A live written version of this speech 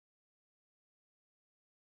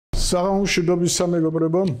საღამოშიდობის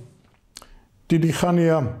სამეგობრებო, დიდი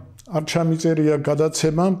ხანია არ ჩამიწერია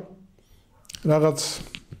გადაცემა, რაღაც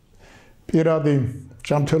პირადი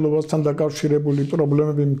ჯანმრთელობასთან დაკავშირებული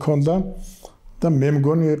პრობლემები მქონდა და მე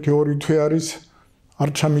მგონი 1-2 თვე არის არ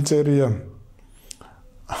ჩამიწერია.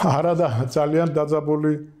 არადა ძალიან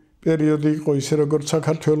დაძაბული პერიოდი იყო ისე როგორც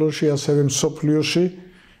საქართველოში, ასევე მსოფლიოში.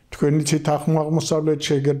 თქვენ იცით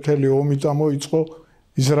აღმოსავლეთში ეგერთელი ომი წამოიწყო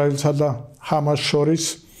ისრაელსა და ჰამას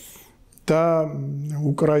შორის და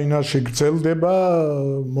უკრაინაში გრძელდება,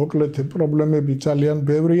 მოკლედ პრობლემები ძალიან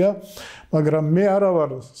ბევრია, მაგრამ მე არა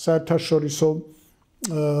ვარ საერთაშორისო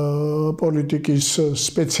პოლიტიკის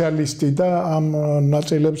სპეციალისტი და ამ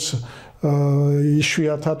ნაწილებს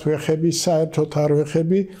იშვიათად ვეხები, საერთოდ არ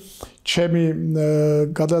ვეხები. ჩემი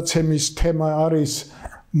გადაცემის თემა არის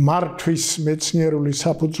მართვის მეცნიერული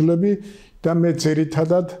საფუძვლები და მე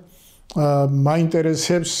ძირითადად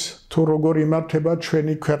მაინტერესებს თუ როგორ იმართება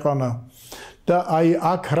ჩვენი ქვეყანა. და აი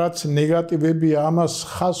აქ რაც ნეგატივებია ამას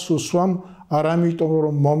ხაზს უსვამ არ ამიტომ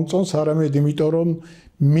რომ მომწონს, არამედ იმიტომ რომ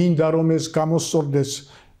მინდა რომ ეს გამოსწორდეს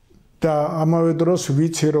და ამავე დროს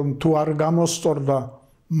ვიცი რომ თუ არ გამოსწორდა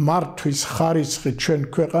მართვის ხარისხი ჩვენ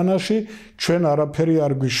ქვეყანაში, ჩვენ არაფერი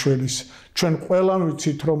არ გვიშველის. ჩვენ ყველამ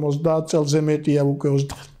ვიცით რომ 30 წელზე მეტია უკვე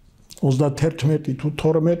 31 თუ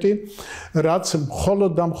 12, რაც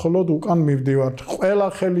მხოლოდ და მხოლოდ უკან მივდივართ. ყველა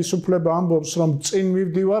ხელისუფლება ამბობს რომ წინ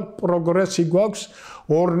მივდივართ, პროგრესი გვაქვს,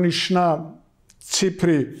 ორნიშნა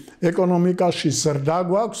ციფრი ეკონომიკაში ზრდა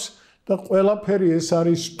გვაქვს და ყველაფერი ეს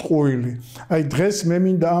არის ტყუილი. აი დღეს მე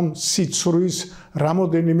მინდა ამ სიცრუის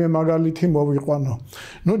რამოდენიმე მაგალითი მოვიყვანო.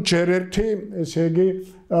 ჯერ ერთი, ესე იგი,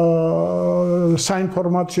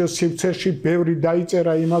 საინფორმაციო სივრცეში ბევრი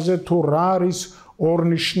დაიწერა იმაზე თუ რა არის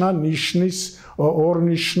ორნიშნა ნიშნის,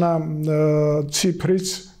 ორნიშნა ციფრის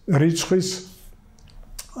რიცხვის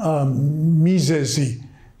მიზეზი.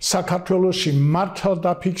 საქართველოში მართლა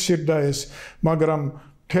დაფიქსირდა ეს, მაგრამ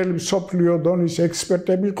მთელი მსოფლიო დონის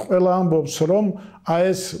ექსპერტები ყველა ამბობს, რომ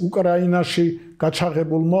ეს უკრაინაში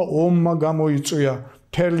გაჩაღებულმა ომმა გამოიწვია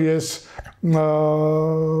მთელი ეს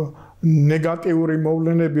ნეგატიური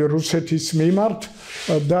მოვლენები რუსეთის მიმართ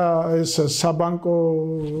და ეს საბანკო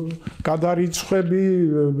გადარიცხვები,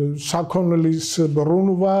 საქონლის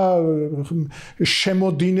ბრუნვა,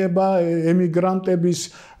 შემოდინება ემიგრანტების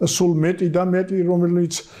სულ მეტი და მეტი,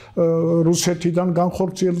 რომელიც რუსეთიდან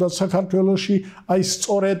განხორციელდა საქართველოში, აი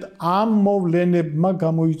სწორედ ამ მოვლენებმა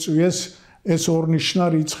გამოიწვიეს ეს ორნიშნა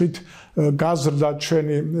რიცხვით გაზრდა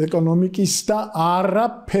ჩვენი ეკონომიკის და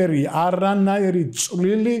არაფერი, არანაირი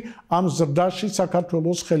წვლილი ამ ზრდაში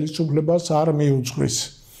საქართველოს ხელისუფლებას არ მიუძღვის.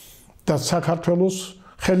 და საქართველოს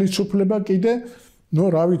ხელისუფლება კიდე,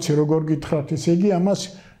 რა ვიცი როგორ გითხრათ, ესე იგი ამას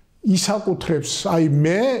ისაკუთრებს, აი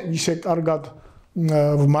მე ისე კარგად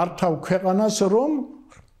ვმართავ ქვეყანას, რომ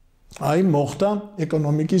აი მოხდა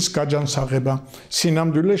ეკონომიკის გაჯანსაღება.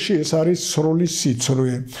 სინამდვილეში ეს არის სრული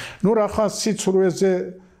სიცრუე. რახა სიცრუეზე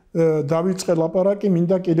დავიწყე ლაპარაკი,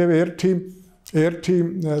 მინდა კიდევ ერთი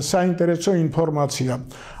საინტერესო ინფორმაცია.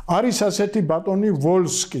 არის ასეთი ბატონი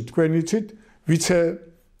ვოლსკი, თქვენ იცით, ვიცე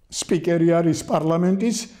სპიკერი არის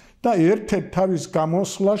პარლამენტის და ერთ-ერთ თავის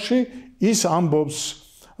გამოსვლაში ის ამბობს,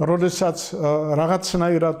 როდესაც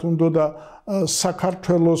რაღაცნაირად უნდა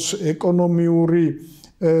საქართველოს ეკონომიური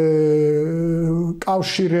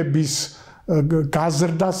კავშირების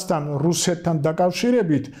გაზრდასთან რუსეთთან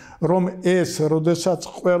დაკავშირებით, რომ ეს როდესაც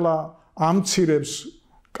ყველა ამცირებს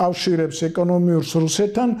კავშირებს ეკონომიურს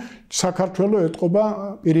რუსეთთან, საქართველო ეტყობა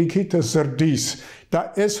პირიქით ზრდის და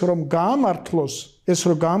ეს რომ გაამართლოს,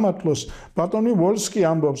 ბატონი ვოლსკი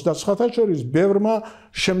ამბობს და სხვათა შორის ბევრმა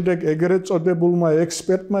შემდეგ ეგრეთ წოდებულმა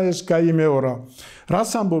ექსპერტმა ეს გაიმეორა.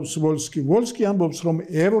 რას ამბობს ვოლსკი? ვოლსკი ამბობს, რომ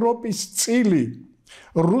ევროპის წილი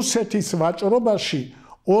რუსეთის ვაჭრობაში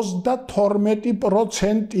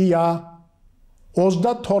 32%-ია.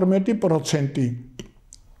 32%.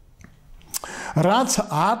 რაც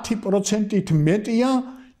 10%-ით მეტია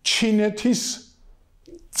ჩინეთის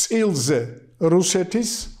წილზე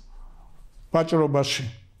რუსეთის ვაჭრობაში.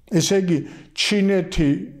 ესე იგი, ჩინეთი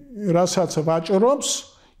რასაც ვაჭრობს,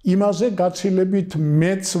 იმაზე გაცილებით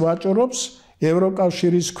მეც ვაჭრობს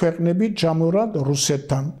ევროკავშირის ქვეყნები ჯამურად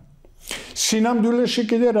რუსეთთან. სინამდვილეში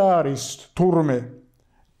კიდე რა არის თურმე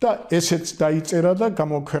და ესეც დაიწერა და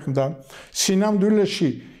გამოქვეყნდა. სინამდვილეში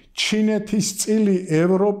ჩინეთის წილი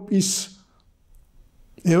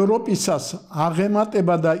ევროპისას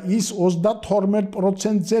აღემატება და ის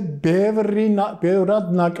 32%-ზე ბევრად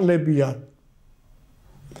ნაკლებია.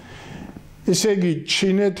 ესე იგი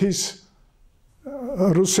ჩინეთის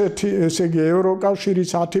რუსეთი, ესე იგი ევროკავშირის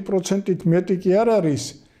 10%-ით მეტი კი არ არის,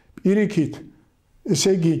 პირიქით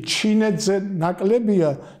ესე იგი ჩინეთზე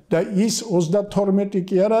ნაკლებია და ის 32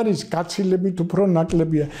 კი არ არის გაცილებით უფრო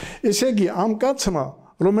ნაკლებია. ესე იგი ამ კაცმა,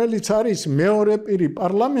 რომელიც არის მეორე პირი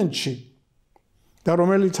პარლამენტში და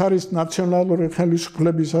რომელიც არის ნაციონალური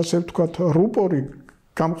ხელისუფლების ასე ვთქვათ რუპორი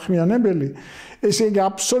გამხმიანებელი, ესე იგი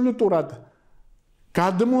აბსოლუტურად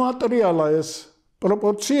გადმოატრიალა ეს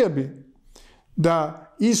პროპორციები და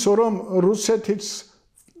ის რომ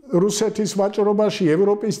რუსეთის ვაჭრობაში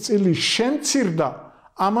ევროპის წილი შემცირდა,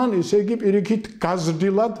 ამან ესე იგი პირიქით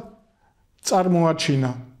გაზრდილად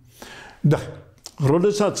წარმოაჩინა. და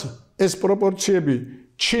როდესაც ეს პროპორციები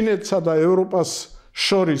ჩინეთსა და ევროპას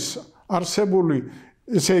შორის არსებული,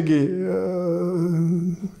 ესე იგი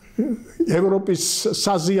ევროპის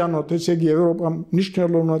საზიანოთ, ესე იგი ევროპამ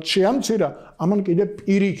მნიშვნელოვნად შეამცირა, ამან კიდე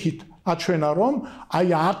პირიქით აჩვენა, რომ აი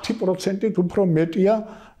 10%-ით უფრო მეტია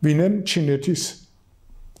ვინმე ჩინეთის.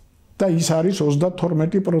 და ის არის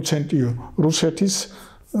 32%-ო რუსეთის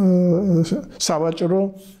სავაჭრო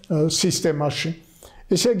სისტემაში.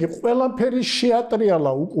 ესე იგი, ყველაფერი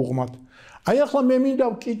შეატრიალა უკუღმად. აი ახლა მე მინდა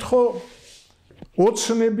ვკითხო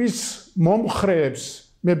ოცნების მომხრეებს.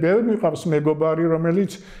 მე ბევრი მიყავს მეგობარი,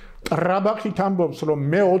 რომელიც ტრაბახით ამბობს, რომ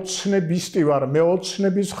მე ოცნებისტი ვარ, მე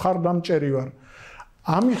ოცნების ხარდამჭერი ვარ.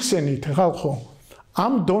 ამიხსენით ხალხო,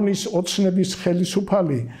 ამ დონის ოცნების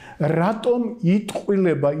ხელისუფალი რატომ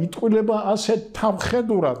იტყვილება ასე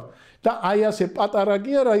თავხედურად და აი ასე პატარა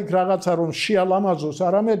კი არა იქ რაღაცა რომ შეალამაზოს,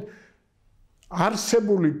 არამედ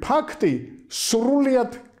არსებული ფაქტი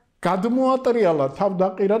სრულიად გადმოატრიალა,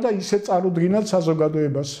 თავდაყირა და ისე წარუდგინა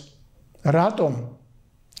საზოგადოებას. რატომ?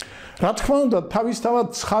 რა თქმა უნდა, თავისთავად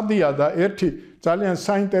ცხადია და ერთი ძალიან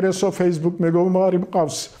საინტერესო Facebook მეგობარი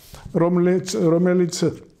მყავს, რომელიც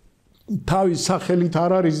თავის სახელით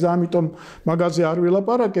არ არის და ამიტომ მაგაზე არ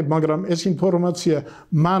ვილაპარაკებ, მაგრამ ეს ინფორმაცია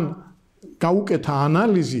მან გაუკეთა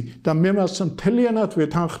ანალიზი და მე მას მთლიანად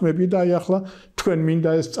ვეთანხმები და აი ახლა თქვენ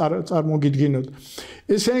მინდა ეს წარმოგიდგინოთ.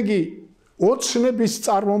 ესე იგი, ოცნების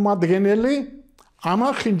წარმომადგენელი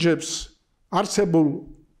ამახინჯებს არსებულ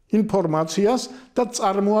ინფორმაციას და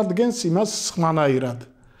წარმოადგენს იმას სხვანაირად.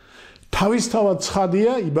 თავისთავად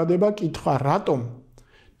ცხადია, იბადება კითხვა, რატომ?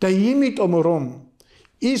 და იმიტომ რომ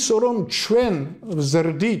ის რომ ჩვენ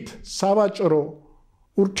ვზრდით სავაჭრო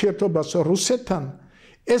ურთიერთობას რუსეთთან,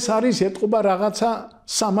 ეს არის ეთყობა რაღაცა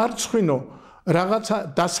სამარცხვინო, რაღაცა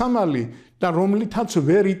დასამალი და რომლითაც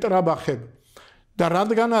ვერ იტრაბახებ. და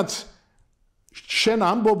რადგანაც შენ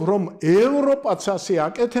ამბობ, რომ ევროპაც ასე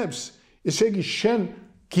აკეთებს, ესე იგი შენ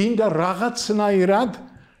გინდა რაღაცნაირად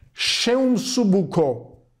შეუმსუბუქო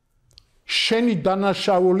შენი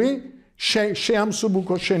დანაშაული,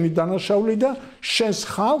 შეამსუბუქო შენი დანაშაული და შენს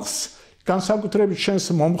ხალხს, განსაკუთრებით შენს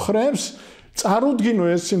მომხრეებს, წარუდგინო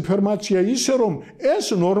ეს ინფორმაცია ისე, რომ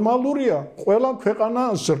ეს ნორმალურია, ყველა ქვეყანა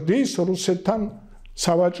ზრდის რუსეთთან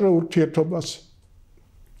სავაჭრო ურთიერთობას.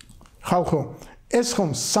 ხალხო, ეს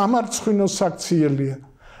ხომ სამარცხვინო საქციელია.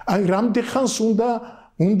 აი რამდენხანს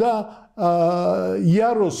უნდა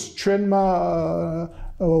იაროს ჩვენმა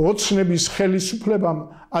ოცნების ხელისუფლებამ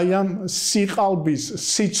აი ამ სიყალბის,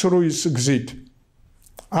 სიცრუის გზით.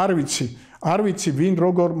 არ ვიცი ვინ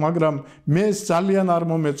როგორ, მაგრამ მე ძალიან არ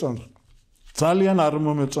მომეწონა. ძალიან არ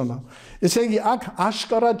მომეწონა. ესე იგი, აქ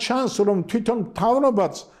აშკარად ჩანს, რომ თვითონ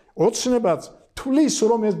მთავრობაც, ოცნებაც თვლის,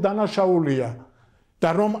 რომ ეს დანაშაულია და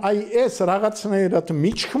რომ აი ეს რაღაცნაირად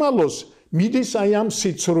მიჩქმალოს, მიდის აი ამ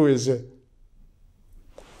სიცრუეზე.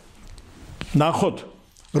 ნახოთ,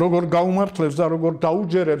 როგორ გაუმართლებს და როგორ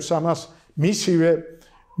დაუჯერებს ამას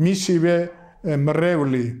მისივე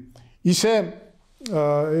მრევლი. ისე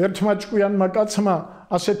ერთმა ჭკვიანმა კაცმა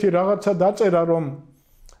ასეთი რაღაცა დაწერა, რომ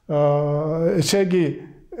ესე იგი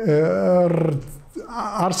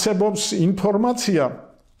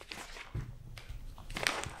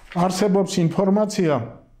არსებობს ინფორმაცია,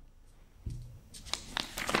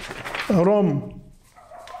 რომ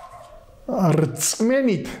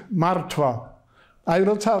რწმენით მართვა, აი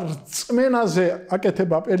როცა რწმენაზე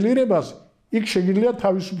აკეთებ აპელირებას, იქ შეგიძლია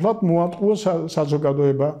თავისუფლად მოატყუოს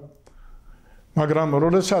საზოგადოება. მაგრამ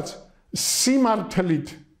როდესაც სიმართლით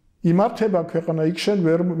იმართება ქვეყანა, იქ შენ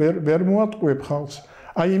ვერ მოატყუებ ხალხს.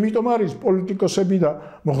 აი იმიტომ არის პოლიტიკოსები და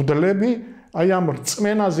მღვდლები აი ამ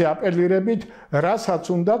რწმენაზე აპელირებით, რასაც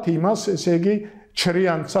უნდათ იმას, ესე იგი,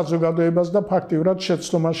 ჩრიან საზოგადოებას და ფაქტიურად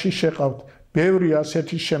შეცდომაში შეყავთ. ბევრი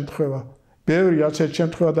ასეთი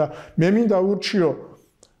შემთხვევა და მე მინდა ურჩიო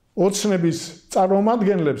ოცნების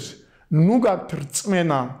წარმომადგენლებს, ნუ გაქვთ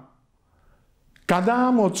რწმენა,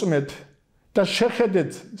 გადაამოწმეთ და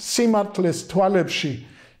შეხედეთ სიმართლეს თვალებში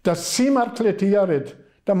და სიმართლეთ იარეთ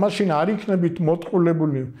და მაშინ არ იქნებით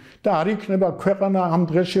მოტყულებული და არ იქნება ქვეყანა ამ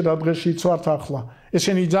დღეში რა დღეში იცვართ ახლა.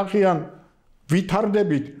 ესენი იძახიან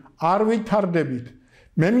ვითარდებით, არ ვითარდებით.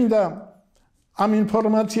 მე მინდა ამ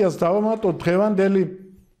ინფორმაციას დავამატოთ დღევანდელი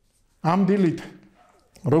ამ დილით.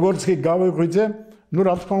 როგორც კი გავიღვიძე, ნუ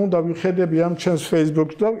რა თქმა უნდა ვიხედები ამ ჩემს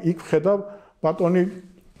Facebook-ს და იქ ვხედავ ბატონი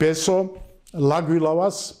ბესო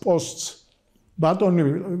ლაგვილავას პოსტს. ბატონი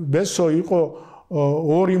ბესო იყო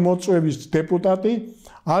ორი მოწვევის დეპუტატი,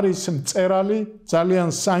 არის მწერალი, ძალიან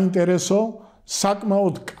საინტერესო,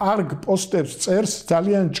 საკმაოდ კარგ პოსტებს წერს,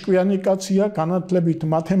 ძალიან ჭკვიანი კაცია, განათლებით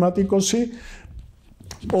მათემატიკოსი,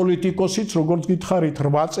 პოლიტიკოსიც, როგორც გითხარით,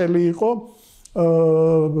 8 წელი იყო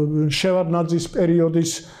შევარდნაძის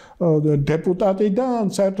პერიოდის დეპუტატი და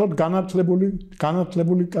საერთოდ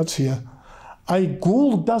განათლებული კაცია. აი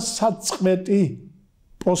გულ და საწყვეტი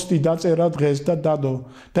პოსტი დაწერა დღეს და დადო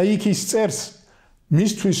და იქ ის წერს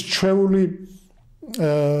მისთვის ჩვეული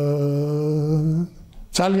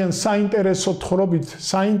ძალიან საინტერესო თხრობით,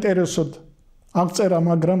 საინტერესოდ აღწერა,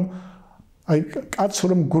 მაგრამ აი კაც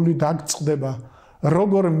რომ გული დაგწყდება,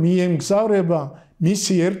 როგორ მიემგზავრება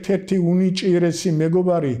მისი ერთ-ერთი უნიჭიერესი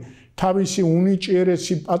მეგობარი თავისი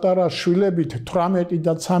უნიჭიერესი პატარა შვილებით 18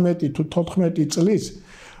 და 13 თუ 14 წლის,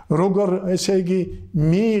 როგორ ესე იგი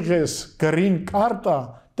მიიღეს green card-ა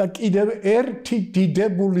და კიდევ ერთი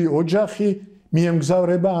დიდებული ოჯახი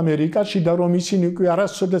მიემგზავრება ამერიკაში და რომ ისინი უკვე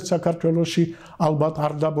არასოდეს საქართველოში ალბათ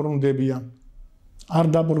არ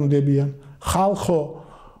დაბრუნდებიან. ხალხო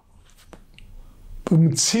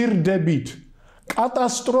მცირდებით,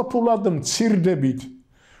 კატასტროფულად მცირდებით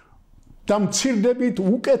და მცირდებით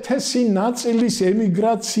უკეთესი ნაწილის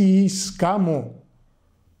ემიგრაციის გამო.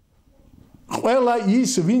 ყველა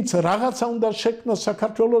ის, ვინც რაღაცა უნდა შექმნას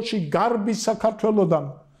საქართველოში, გარბის საქართველოდან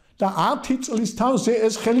და 10 წლის თავზე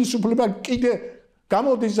ეს ხელისუფლება კიდე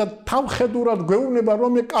გამოდის და თავხედურად გვეუბნება,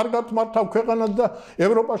 რომ მე კარგად მართავ ქვეყანას და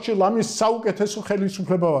ევროპაში ლამის საუკეთესო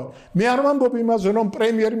ხელისუფლება ვარ. მე არ ვამბობ იმაზე, რომ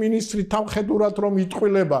პრემიერ-მინისტრი თავხედურად რომ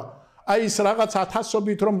იტყვილება, აი ის რაღაც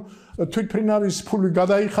ათასობით რომ თვითმფრინავის ფული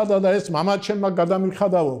გადაიხადა და ეს მამაჩემმა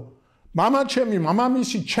გადამიხადაო. მამაჩემი,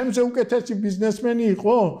 მამამისი ჩემზე უკეთესი ბიზნესმენი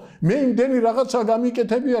იყო. მე იმდენი რაღაცა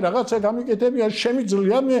გამიკეთებია,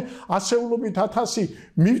 შემიძლია მე ასეულობით 1000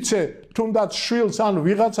 მივცე თუნდაც შვილს ან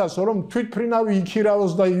ვიღაცას, რომ თვითმფრინავი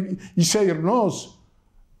იქირავოს და ისე ირნოს.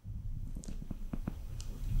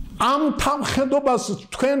 ამ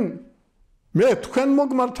თავხედობას თქვენ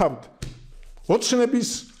მოგმართავთ. ოცნების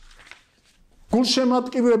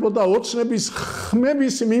გულშემატკივრებო და ოცნების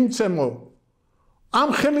ხმების მიმცემო.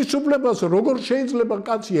 ამ ხელისუფლებას როგორ შეიძლება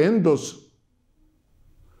კაცი ენდოს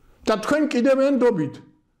და თქვენ კიდევ ენდობით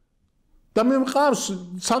და მე მყავს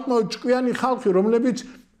საკმაოდ ჭკვიანი ხალხი, რომლებიც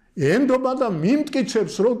ენდობა და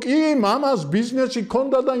მიმტკიცებს, რომ კი მამას ბიზნესი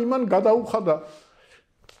ქონდა და იმან გადაუხადა.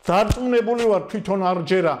 დარწმუნებული ვარ თვითონ არ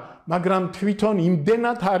ჯერა, მაგრამ თვითონ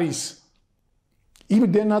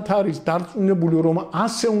იმდენად არის დარწმუნებული, რომ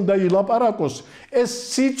ასე უნდა ილაპარაკოს, ეს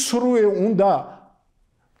სიცრუე უნდა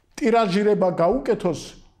ტირაჟირება გაუკეთოს,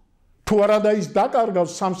 თუ არადა ის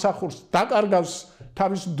დაკარგავს სამსახურს, დაკარგავს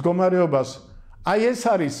თავის მდგომარეობას. აი ეს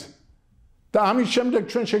არის და ამის შემდეგ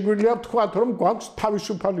ჩვენ შეგვიძლია ვთქვათ, რომ გვაქვს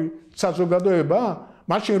თავისუფალი საზოგადოება,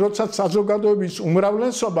 მაშინ როცა საზოგადოების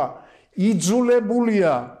უმრავლესობა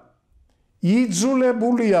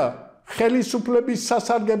იძულებულია ხელისუფლების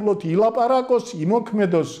სასარგებლოდ ილაპარაკოს,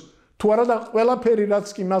 იმოქმედოს, თუ არადა ყველაფერი რაც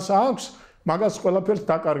კი მას აქვს, მაგას ყველაფერს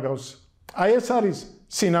დაკარგავს. აი ეს არის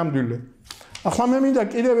სინამდვილე. ახლა მე მინდა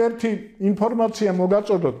კიდევ ერთი ინფორმაცია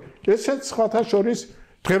მოგაწოდოთ. ესეც სხვათა შორის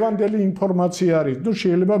დღევანდელი ინფორმაცია არის. ნუ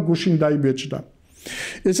შეიძლება გუშინ დაიბეჭდა.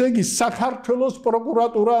 ესე იგი საქართველოს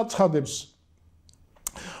პროკურატურა აცხადებს,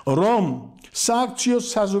 რომ სააქციო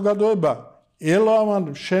საზოგადოება ელავან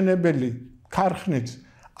მშენებელი ქარხნით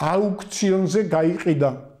აუქციონზე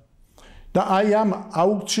გაიყიდა და აი ამ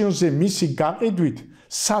აუქციონზე მისი გაყიდვით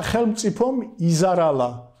სახელმწიფომ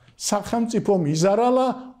იზარალა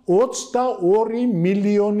 22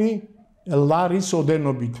 მილიონი ლარის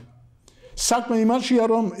ოდენობით. საქმე იმაშია,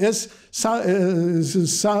 რომ ეს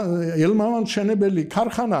ელმამანშენებელი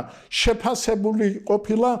ქარხანა შეფასებული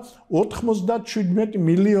ყოფილა 97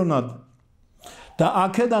 მილიონად და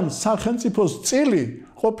აქედან სახელმწიფოს წილი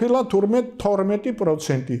ყოფილა თურმე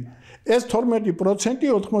 12%. ეს 12%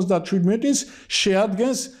 97-ის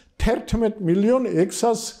შეადგენს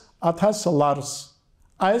 11,600,000 ლარს.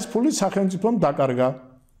 აი ეს ფული სახელმწიფომ დაკარგა.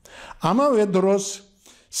 ამავე დროს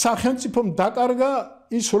სახელმწიფომ დაკარგა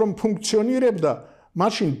ის, რომ ფუნქციონირებდა,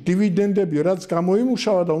 მაშინ დივიდენდები რაც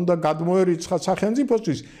გამოიმუშავა და უნდა გადმოერიცხა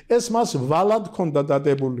სახელმწიფოსთვის, ეს მას ვალად ჰქონდა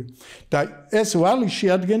დადებული. და ეს ვალი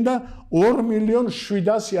შეადგენდა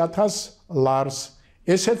 2,700,000 ლარს.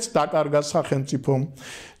 ესეც დაკარგა სახელმწიფომ.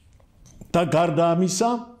 და გარდა ამისა,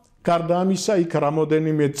 გარდა ამისა, იქ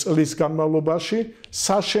რამოდენიმე წლის განმავლობაში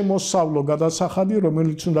საშემოსავლო გადასახადი,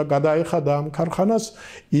 რომელიც უნდა გადაეხადა ამ ქარხანას,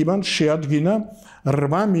 იმან შეადგინა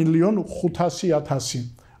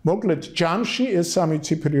 8,500,000. მოკლედ, ჯამში ეს სამი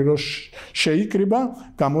ციფრი რო შეიკრიბა,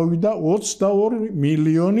 გამოვიდა 22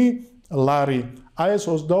 მილიონი ლარი. აი ეს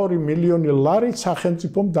 22 მილიონი ლარი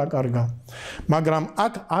სახელმწიფომ დაკარგა. მაგრამ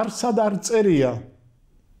აქ არსად არ წერია,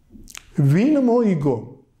 ვინ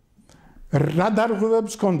მოიგო, რა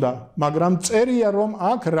დარღვევებს ჰქონდა, მაგრამ წერია, რომ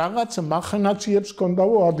აქ რაღაც მახნაციებს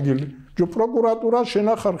ჰქონდაო ადგილი. ჯო პროკურატურა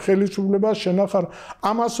შენახარ, ხელისუფლება შენახარ,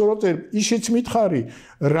 ამას რო წერ, ისიც მითხარი,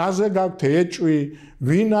 რაზე გაქვთ ეჭვი,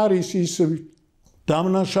 ვინ არის ის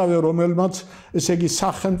დამნაშავე, რომელმაც, ესე იგი,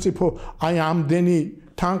 სახელმწიფო აი ამდენი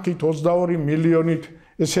თანხით 22 მილიონით,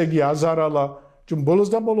 ესე იგი, აზარალა, ჯო ბოლოს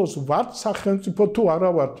და ბოლოს ვართ სახელმწიფო თუ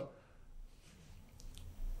არა ვართ.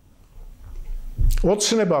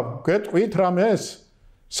 ოცნება გეტყვით რამე ეს?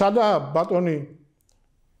 სადაა ბატონი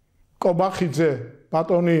კობახიძე,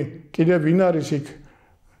 ბატონი კიდე ვინ არის იქ?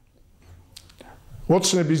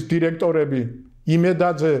 ოცნების დირექტორები,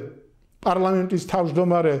 იმედაძე, პარლამენტის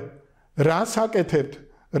თავმჯდომარე, რას აკეთებთ?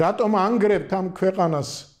 რატომ ანგრევთ ამ ქვეყანას?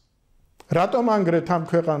 რატომ ანგრევთ ამ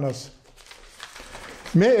ქვეყანას?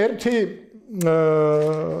 მე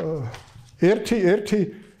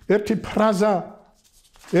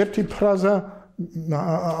ერთი ფრაზა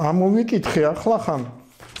ამოვიკითხე ახლახან.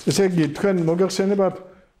 ესე იგი, თქვენ მოგეხსენებათ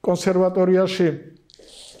კონსერვატორიაში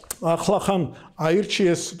ახლახან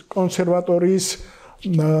აირჩიეს კონსერვატორიის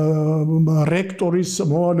რექტორის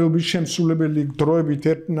მოვალეობის შემსრულებელი დროებით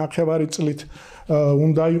 1.5 წლით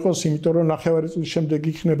უნდა იყოს, იმიტომ რომ 1.5 წლის შემდეგ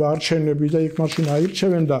იქნება არჩევნები და იქ მაშინ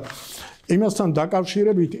აირჩევენ და იმასთან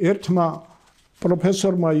დაკავშირებით ერთმა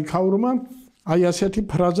პროფესორმა იქაურმა აი ასეთი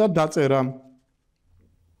ფრაზა დაწერა.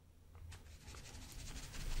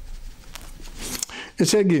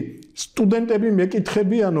 ესე იგი, სტუდენტები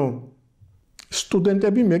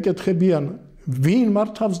მეკითხებიან, ვინ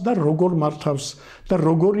მართავს და როგორ მართავს და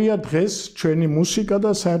როგორია დღეს ჩვენი მუსიკა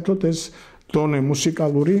და საერთოდ ეს დონე,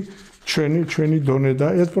 მუსიკალური ჩვენი დონე და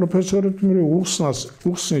ეს პროფესორი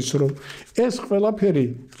უხსნის, რომ ეს ყველაფერი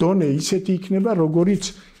დონე ისეთი იქნება, როგორიც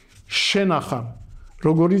შენახა,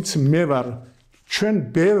 როგორიც მე ვარ, ჩვენ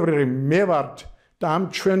ბევრი მე ვართ და ამ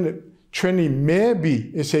ჩვენი მეები,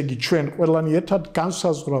 ესე იგი ჩვენ ყველანი ერთად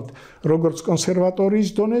განსაზღვრავთ როგორც კონსერვატორიის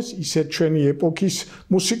დონეს, ისე ჩვენი ეპოქის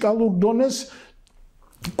მუსიკალურ დონეს,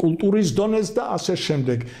 კულტურის დონეს და ასე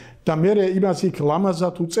შემდეგ. და მე იმას იქ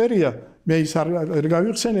ლამაზად უწერია, მე ის არ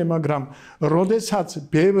გავიხსენე, მაგრამ როდესაც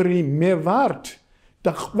ბევრი მე ვართ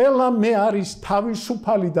და ყველა მე არის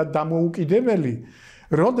თავისუფალი და დამოუკიდებელი,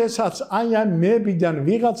 როდესაც აი ამ მეებიდან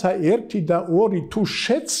ვიღაცა ერთი და ორი თუ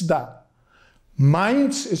შეცდა,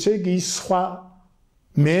 მაინც ესე იგი სხვა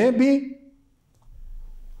მეები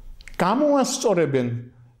გამოასწორებენ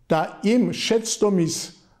და იმ შეცდომის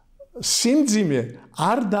სიმძიმე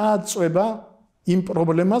არ დააწვება იმ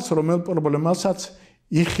პრობლემას, რომელ პრობლემასაც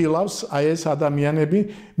იხილავს აი ეს ადამიანები,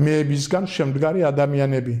 მეებისგან შემდგარი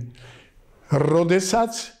ადამიანები.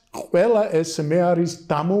 როდესაც ყველა ეს მე არის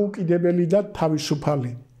დამოუკიდებელი და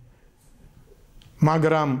თავისუფალი.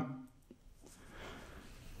 მაგრამ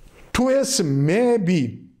თუ ეს მეები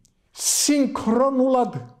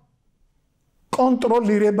სინქრონულად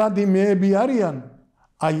კონტროლირებადი მეები არიან,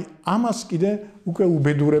 აი ამას კიდე უკვე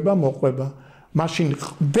უბედურება მოყვება. მაშინ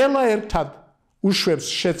ყველა ერთად უშვებს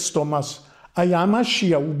შეცდომას, აი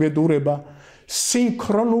ამაშია უბედურება,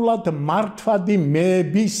 სინქრონულად მართვადი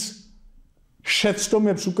მეების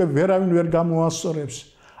შეცდომებს უკვე ვერავინ ვერ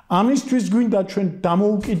გამოასწორებს. ამისთვის გვინდა ჩვენ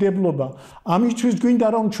დამოუკიდებლობა, ამისთვის გვინდა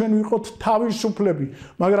რომ ჩვენ ვიყოთ თავისუფლები,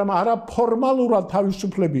 მაგრამ არა ფორმალურად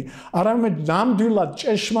თავისუფლები, არამედ ნამდვილად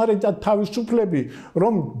ჭეშმარიტად თავისუფლები,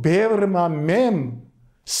 რომ ბევრმა მემ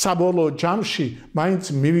საბოლოო ჯამში მაინც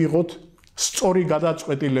მივიღოთ სწორი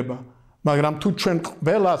გადაწყვეტილება. მაგრამ თუ ჩვენ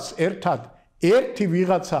ყველას ერთად ერთი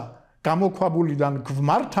ვიღაცა გამოქვაბულიდან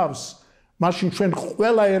გვმართავს, მაშინ ჩვენ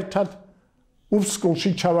ყველა ერთად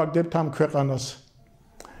უბსკულში ჩავაგდებთ ამ ქვეყანას.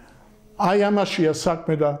 აი ამაშია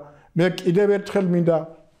საქმე და მე კიდევ ერთხელ მინდა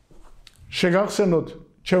შეგახსენოთ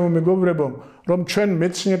ჩემო მეგობრებო, რომ ჩვენ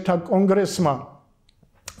მეცნიერთა კონგრესმა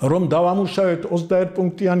რომ დავამუშავეთ 21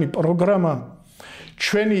 პუნქტიანი პროგრამა,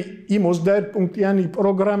 ჩვენი იმ 21 პუნქტიანი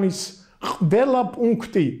პროგრამის ყველა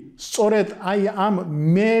პუნქტი სწორედ აი ამ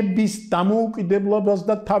მეების დამოუკიდებლობას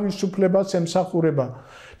და თავისუფლებას ემსახურება.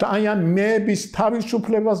 და აი ამ მეების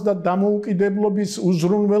თავისუფლებას და დამოუკიდებლობის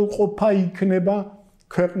უზრუნველყოფა იქნება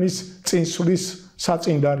ქვეყნის წინსვლის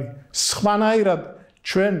საწინდარი. სხვანაირად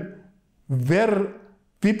ჩვენ ვერ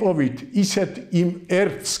ვიპოვით ისეთ იმ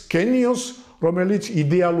ერთს გენიოს, რომელიც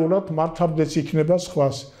იდეალურად მართავდეს იქნება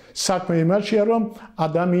სხვას. საქმე იმაშია, რომ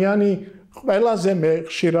ადამიანი ყველაზე მე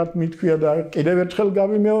ხშირად მithქვია და კიდევ ერთხელ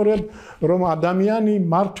გავიმეორებ, რომ ადამიანი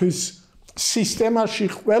მართვის სისტემაში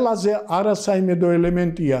ყველაზე არასაიმედო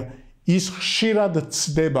ელემენტია, ის ხშირად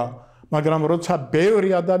ცდება, მაგრამ როცა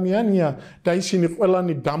ბევრი ადამიანია და ისინი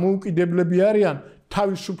ყველანი დამოუკიდებლები არიან,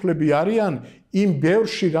 თავისუფლები არიან, იმ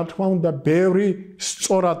ბევრში რა თქმა უნდა ბევრი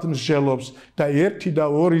სწორად მსჯელობს და 1 და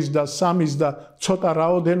 2 და 3 და ცოტა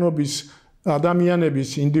რაოდენობის ადამიანების,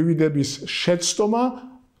 ინდივიდების შეცდომა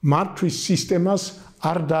მართვის სისტემას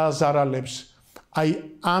არ დააზარალებს. აი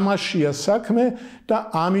ამაშია საქმე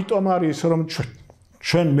და ამიტომ არის რომ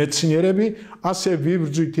ჩვენ მეცნიერები ასე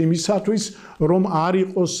ვიბრძვით იმისათვის, რომ არ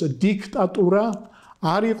იყოს დიქტატურა,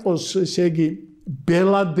 არ იყოს ესე იგი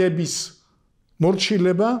ბელადების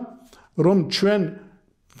მორჩილება, რომ ჩვენ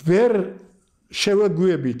ვერ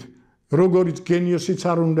შევეგვიებით, როგორც გენიოსიც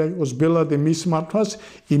არ უნდა იყოს ბელადე მის მართვას,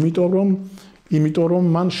 იმიტომ რომ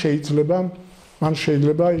მან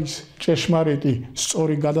შეიძლება ის ჭეშმარიტი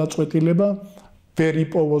სწორი გადაწყვეტილება ვერ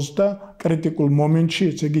იპოვოს და კრიტიკულ მომენტში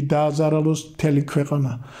ესე იგი დააზარალოს მთელი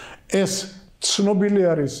ქვეყანა. ეს ცნობილი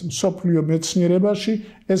არის მსოფლიო მეცნიერებაში,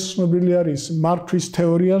 ეს ცნობილი არის მართვის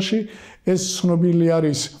თეორიაში, ეს ცნობილი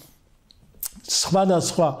არის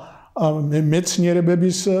სხვადასხვა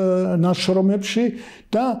მეცნიერებების ნაშრომებში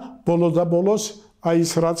და ბოლოს აი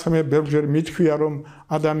ის რაც მე ბევრჯერ მithქვია, რომ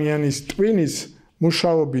ადამიანის ტვინის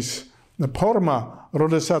მუშაობის ფორმა,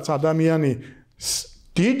 როდესაც ადამიანი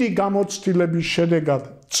დიდი გამოცდილების შედეგად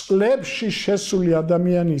წლებში შესული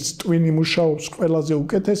ადამიანის ტვინი მუშაობს ყველაზე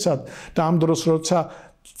უკეთესად და ამ დროს როცა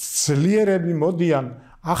ძლიერები მოდიან,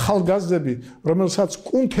 ახალგაზრდები, რომელსაც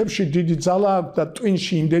კუნთებში დიდი ძალა აქვს და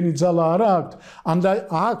ტვინში იმდენი ძალა არ აქვს, ანდა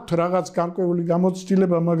აქვთ რაღაც განკვეული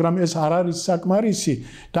გამოცდილება, მაგრამ ეს არ არის საკმარისი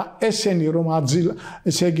და ესენი რომ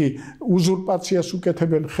ესე იგი უზურპაციას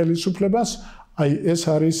უკეთებენ ხელისუფლებას, აი ეს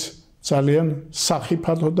არის ძალიან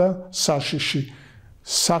სახიფათო და საშიში.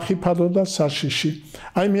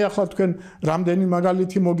 აი მე ახლა თქვენ რამდენი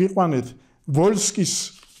მაგალითი მოგიყვანეთ. ვოლსკის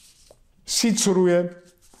სიცრუე,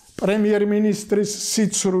 პრემიერ-მინისტრის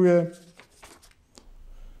სიცრუე,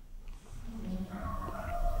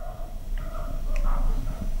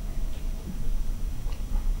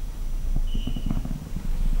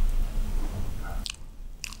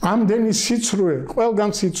 ამდენი სიცრუე,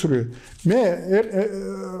 ყველგან სიცრუე. მე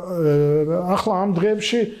ახლა ამ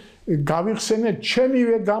დღეებში გავიხსენე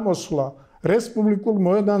ჩემივე გამოსვლა რესპუბლიკურ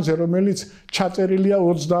მოედანზე, რომელიც ჩაწერილია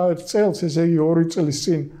 21 წელს, ესე იგი 2 წლის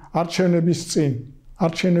წინ,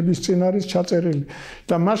 არჩევნების წინ არის ჩაწერილი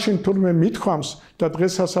და მაშინ თურმე მithქვამს და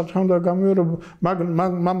დღესაც რა უნდა გამიორო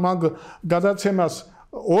მაგ გადაცემას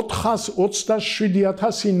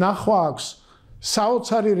 427,000 ნახვა აქვს.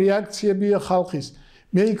 საოცარი რეაქციებია ხალხის.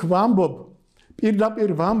 მე იქ ვამბობ, პირდაპირ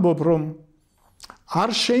ვამბობ, რომ არ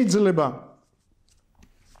შეიძლება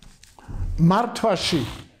მართვაში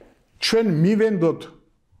ჩვენ მივენდოთ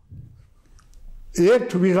ერთ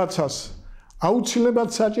ვიღაცას, აუცილებლად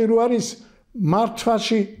საჭირო არის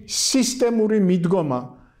მართვაში სისტემური მიდგომა,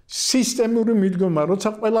 როცა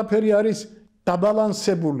ყველაფერი არის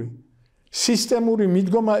დაბალანსებული. სისტემური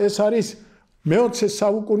მიდგომა ეს არის მე-20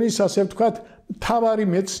 საუკუნის, ასე ვთქვათ, მთავარი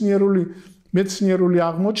მეცნიერული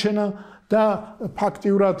აღმოჩენა და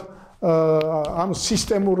ფაქტიურად ამ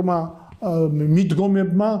სისტემურმა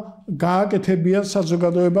მიდგომებმა გააკეთებია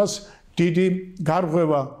საზოგადოებას დიდი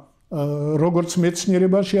გარღვევა როგორც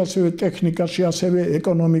მეცნიერებაში, ასევე ტექნიკაში, ასევე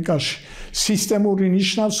ეკონომიკაში. სისტემური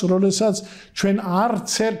ნიშნავს, როდესაც ჩვენ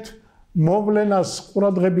არც ერთ მოვლენას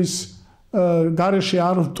ყურადღების გარეშე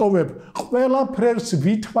არ ვტოვებ, ყველაფერს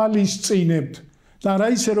ვითვალისწინებთ. და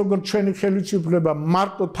რა ისე როგორც ჩვენი ხელისუფლება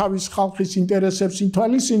მარტო თავის ხალხის ინტერესებს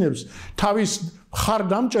ითვალისწინებს, თავის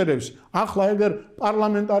მხარდამჭერებს, ახლა ეგერ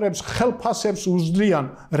პარლამენტარებს ხელფასებს უზრდიან,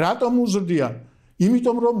 რატომ უზრდიან?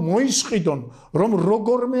 იმიტომ რომ მოისყიდონ, რომ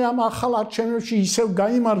როგორმე ამ ახალ არჩევნებში ისევ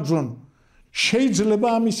გაიმარჯვონ. შეიძლება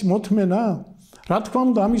ამის მოთმენა? რა თქმა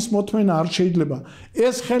უნდა, ამის მოთმენა არ შეიძლება.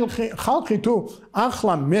 ეს ხალხი თუ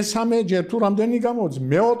ახლა მესამეჯერ თუ რამდენი გამოდის,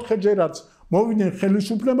 მეოთხეჯერაც მოვიდნენ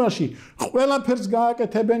ხელისუფლებაში, ყველაფერს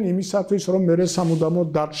გააკეთებენ იმისათვის, რომ მერე სამუდამოდ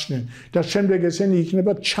დარჩნენ და შემდეგ ესენი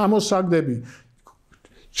იქნება ჩამოსაგდები,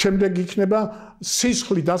 შემდეგ იქნება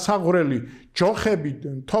სისხლი დასაღვრელი, ჯოხები,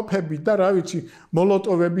 თოფები და რა ვიცი,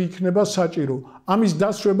 მოლოტოვები იქნება საჭირო. ამის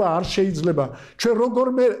დასვება არ შეიძლება. ჩვენ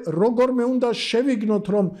როგორმე უნდა შევიგნოთ,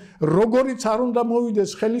 რომ როგორიც არ უნდა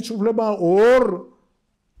მოვიდეს ხელისუფლება, ორ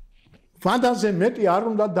ვადაზე მეტი არ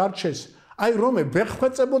უნდა დარჩეს. აი რომ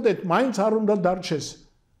ვეხვეწებოდეთ, მაინც არ უნდა დარჩეს.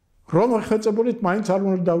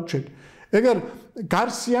 ეგერ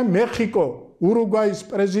გარსია მეხიკო ურუგვაის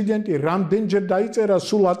პრეზიდენტი რამდენჯერ დაიწერა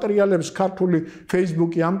სულ ატრიალებს ქართული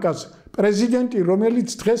Facebook-ი ამ კაცს პრეზიდენტი რომელიც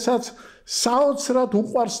დღესაც საოცრად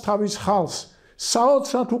უყვარს თავის ხალხს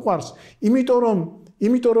საოცრად უყვარს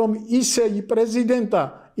იმიტომ რომ ისე პრეზიდენტა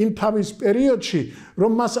იმ თავის პერიოდში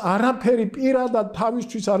რომ მას არაფერი პირადად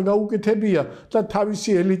თავისთვის არ გაუკეთებია და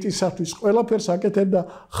თავისი ელიტისათვის ყველაფერს აკეთებდა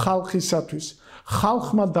ხალხისათვის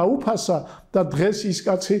ხალხმა დაუფასა და დღეს ის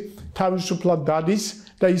კაცი თავისუფლად დადის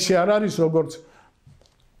და ისე არ არის როგორც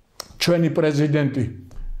ჩვენი პრეზიდენტი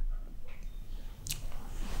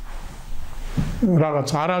რაღაც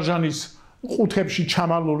არაჟანის ყუთებში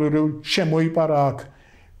ჩამალული შემოიპარა აქ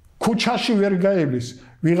ქუჩაში ვერ გაივლის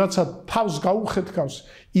ვიღაცა თავს გაუხეთქავს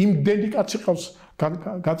იმდენი კაცი ყავს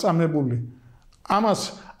გაწამებული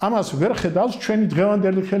ამას ვერ ხედავს ჩვენი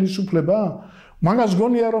დღევანდელი ხელისუფლება მაგას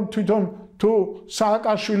გონია რომ თვითონ თუ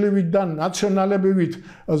სააკაშვილივით და ნაციონალებივით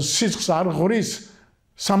სიცხს არ ღრის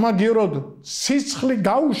სამაგიეროდ სიცხლი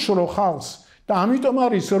გაუშრო ხალხს და ამიტომ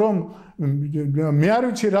არის რომ მე არ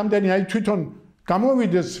ვიცი რამდენი აი თვითონ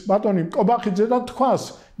გამოვიდეს ბატონი კობახიძე და თქვას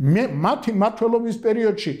მათი მმართველობის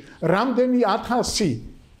პერიოდში რამდენი 1000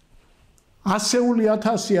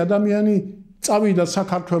 ადამიანი წავიდა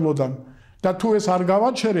საქართველოდან და თუ ეს არ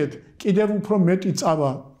გავაჩერეთ კიდევ უფრო მეტი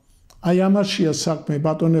წავა აი ამაშია საქმე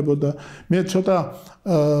ბატონებო და მე ცოტა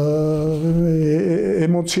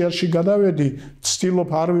ემოციაში გადავედი ცდილობ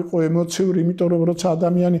არ ვიყო ემოციური იმიტომ რომ როცა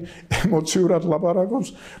ადამიანი ემოციურად ლაპარაკობს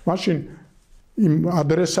მაშინ იმ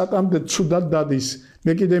ადრესატამდე ცუდად დადის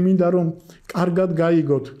მე კიდე მინდა რომ კარგად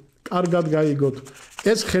გაიგოთ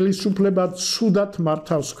ეს ხელისუფლება ცუდად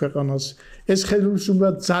მართავს ქვეყანას ეს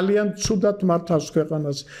ხელისუფლება ძალიან ცუდად მართავს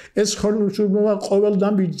ქვეყანას ეს ხელისუფლება ყოველ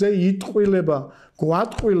დამბიჯზე იტყვილება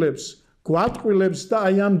გვატყვილებს და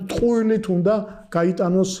აი ამ ტყუილით უნდა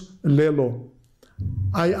გაიტანოს ლელო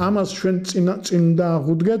აი ამას ჩვენ წინ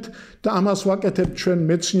აღუდგეთ და ამას ვაკეთებთ ჩვენ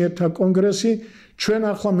მეცნიერთა კონგრესი ჩვენ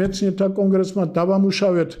ახლა მეცნიერთა კონგრესმა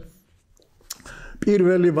დავამუშავეთ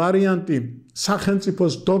პირველი ვარიანტი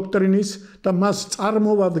სახელმწიფოს დოქტრინის და მას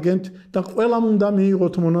წარმოვადგენთ და ყველამ უნდა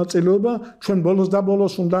მიიღოთ მონაწილეობა ჩვენ ბოლოს და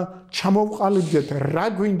ბოლოს უნდა ჩამოვყალიბდეთ რა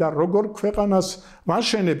გვინდა როგორ ქვეყანას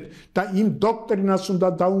ვაშენებთ და იმ დოქტრინას უნდა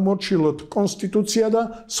დაუმორჩილოთ კონსტიტუცია და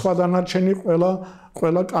სხვა დანარჩენი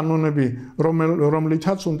ყველა კანონები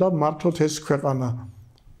რომლითაც უნდა მართოთ ეს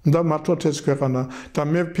ქვეყანა და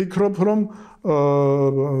მე ვფიქრობ რომ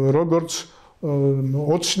როგორც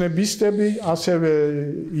ოცნებისტები ასევე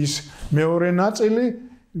ის მეორე ნაწილი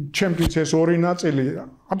ჩემთვის ეს ორი ნაწილი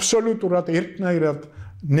აბსოლუტურად ერთნაირად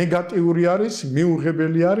ნეგატიური არის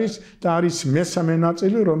მიუღებელი არის და არის მესამე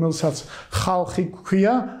ნაწილი რომელსაც ხალხი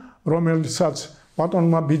ქვია რომელსაც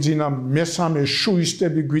ბატონმა ბიძინამ მესამე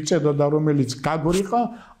შუისტები გვიწედა და რომელიც გაგვრიყა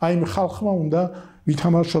აი იმ ხალხმა უნდა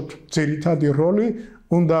ვითამაშოთ ძირითადი როლი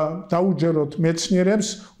უნდა დაუჯეროთ მეცნიერებს,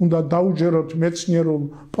 უნდა დაუჯეროთ მეცნიერულ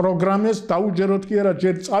პროგრამებს, დაუჯეროთ კი არა,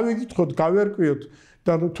 ჯერ წავიკითხოთ, გავერკვიოთ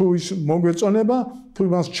და თუ ის მოგვეწონება, თუ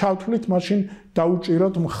მას ჩავთვლით, მაშინ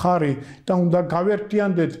დაუჭიროთ მხარი და უნდა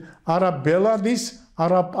გავერთიანდეთ არა ბელადის,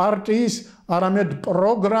 არა პარტიის, არამედ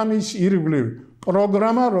პროგრამის ირგვლივ.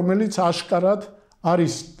 პროგრამა, რომელიც აშკარად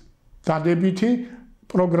არის დადებითი,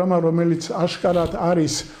 პროგრამა, რომელიც აშკარად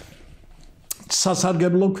არის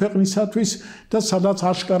სასარგებლო ქვეყნისათვის და სადაც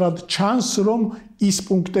აშკარად ჩანს რომ ის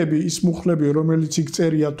პუნქტები, ის მუხლები, რომელიც იქ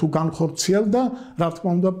წერია თუ განხორციელდა, რა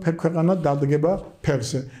თქმა უნდა, ქვეყანა დადგება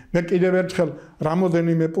ფერზე. მე კიდევ ერთხელ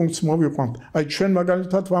რამოდენიმე პუნქტს მოვიყვანთ. აი ჩვენ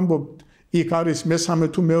მაგალითად ვამბობთ, იქ არის მესამე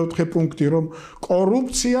თუ მეოთხე პუნქტი, რომ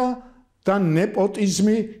კორუფცია და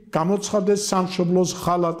ნეპოტიზმი გამოცხადეს სამშობლოს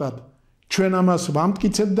ღალატად. ჩვენ ამას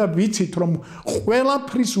ვამტკიცებთ და ვიცით, რომ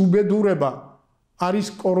ყველაფრის უბედურება არის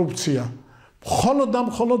კორუფცია. მხოლოდ და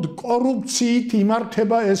მხოლოდ კორუფციით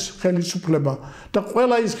იმართება ეს ხელისუფლება და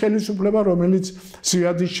ყველა ის ხელისუფლება, რომელიც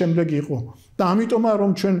ზვიადის შემდეგ იყო. და ამიტომაა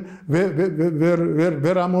რომ ჩვენ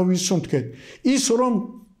ვერ ამოვისუნთქეთ. ის რომ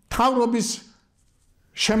მთავრობის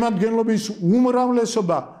შემადგენლობის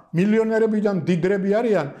უმრავლესობა მილიონერებიდან დიდრები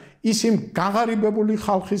არიან, ის იმ გაღარიბებული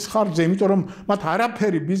ხალხის ხარჯზე, იმიტომ რომ მათ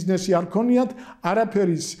არაფერი ბიზნესი არ ქონიათ,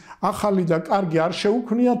 არაფერი ახალი და კარგი არ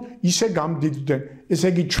შეუქმნიათ, ისე გამდიდდნენ.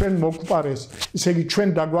 ესე იგი ჩვენ მოგვყარეს, ესე იგი ჩვენ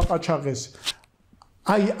დაგვაყაჩაღეს.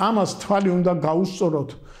 აი ამას თვალი უნდა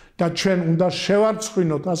გაუსწოროთ და ჩვენ უნდა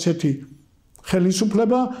შევარცხინოთ ასეთი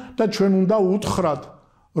ხელისუფლება და ჩვენ უნდა უთხრათ,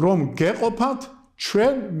 რომ გეყოფათ,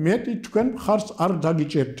 ჩვენ მეტი თქვენ მხარს არ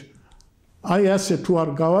დაგიჭერთ. აი ასე თუ არ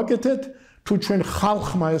გავაკეთეთ, თუ ჩვენ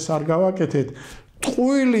ხალხმა ეს არ გავაკეთეთ,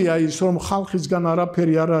 ტყუილია ის რომ ხალხისგან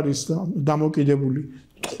არაფერი არ არის დამოკიდებული.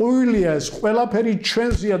 ტყუილია ეს ყველაფერი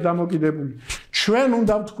ჩვენზეა დამოკიდებული. ჩვენ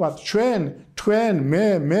უნდა ვთქვათ, ჩვენ, თქვენ,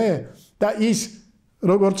 მე და ის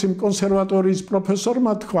როგორც იმ კონსერვატორიის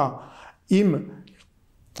პროფესორმა თქვა, იმ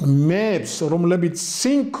მეებს, რომლებიც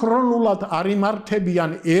სინქრონულად არ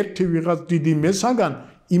იმართებიან ერთი ვიღაც დიდი მესაგან,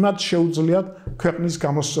 იმათ შეუძლიათ ქვეყნის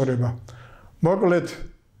გამოსწორება. მოკლედ,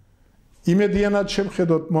 იმედიანად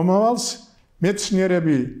შევხედოთ მომავალს,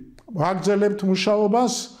 მეცნიერები ვაგრძელებთ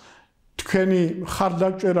მუშაობას, თქვენი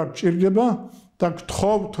ხარდაჭერა გჭირდება და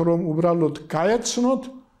გთხოვთ, რომ უბრალოდ გაეცნოთ,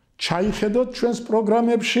 ჩაიხედოთ ჩვენს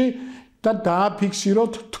პროგრამებში და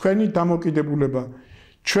დააფიქსიროთ თქვენი დამოკიდებულება.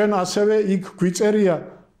 ჩვენ ასევე იქ გვიწერია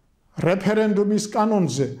რეფერენდუმის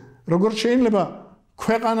კანონზე, როგორ შეიძლება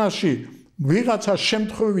ქვეყანაში ვიღაცა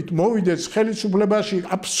შემთხვევით მოვიდეს ხელისუფლებაში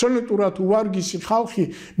აბსოლუტურად უვარგისი ხალხი,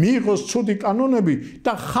 მიიღოს ცუდი კანონები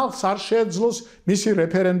და ხალხს არ შეეძლოს მისი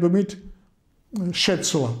რეფერენდუმით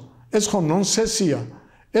შეცვლა. ეს ხომ ნონსენსია,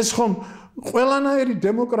 ეს ხომ ყველანაირი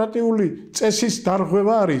დემოკრატიული წესის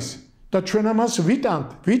დარღვევა არის და ჩვენ ამას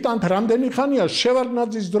ვიტანთ რამდენი ხანია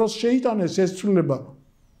შევარდნაძის დროს შეიტანეს ეს ცვლილება.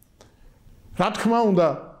 რა თქმა უნდა,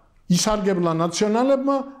 ისარგებლა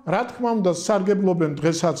ნაციონალებმა, რა თქმა უნდა, სარგებლობენ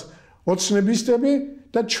დღესაც ოცნებისტები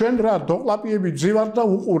და ჩვენ რა დოყლაპიები ძივართ და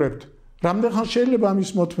უყურებთ. რამდენ ხან შეიძლება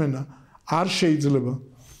ამის მოთმენა? არ შეიძლება.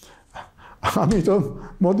 ამიტომ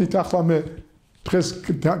მოდით ახლა მე დღეს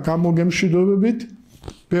გამოგემშვიდობებით,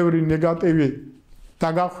 ბევრი ნეგატივი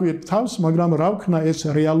დაგახვიეთ თავს, მაგრამ რა ვქნა ეს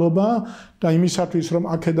რეალობაა და იმისათვის რომ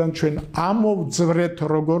აქედან ჩვენ ამოვძვრეთ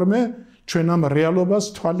როგორმე, ჩვენ ამ რეალობას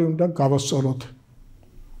თვალი უნდა გავასწოროთ.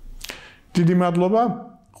 დიდი მადლობა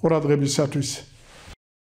ყურადღებისათვის.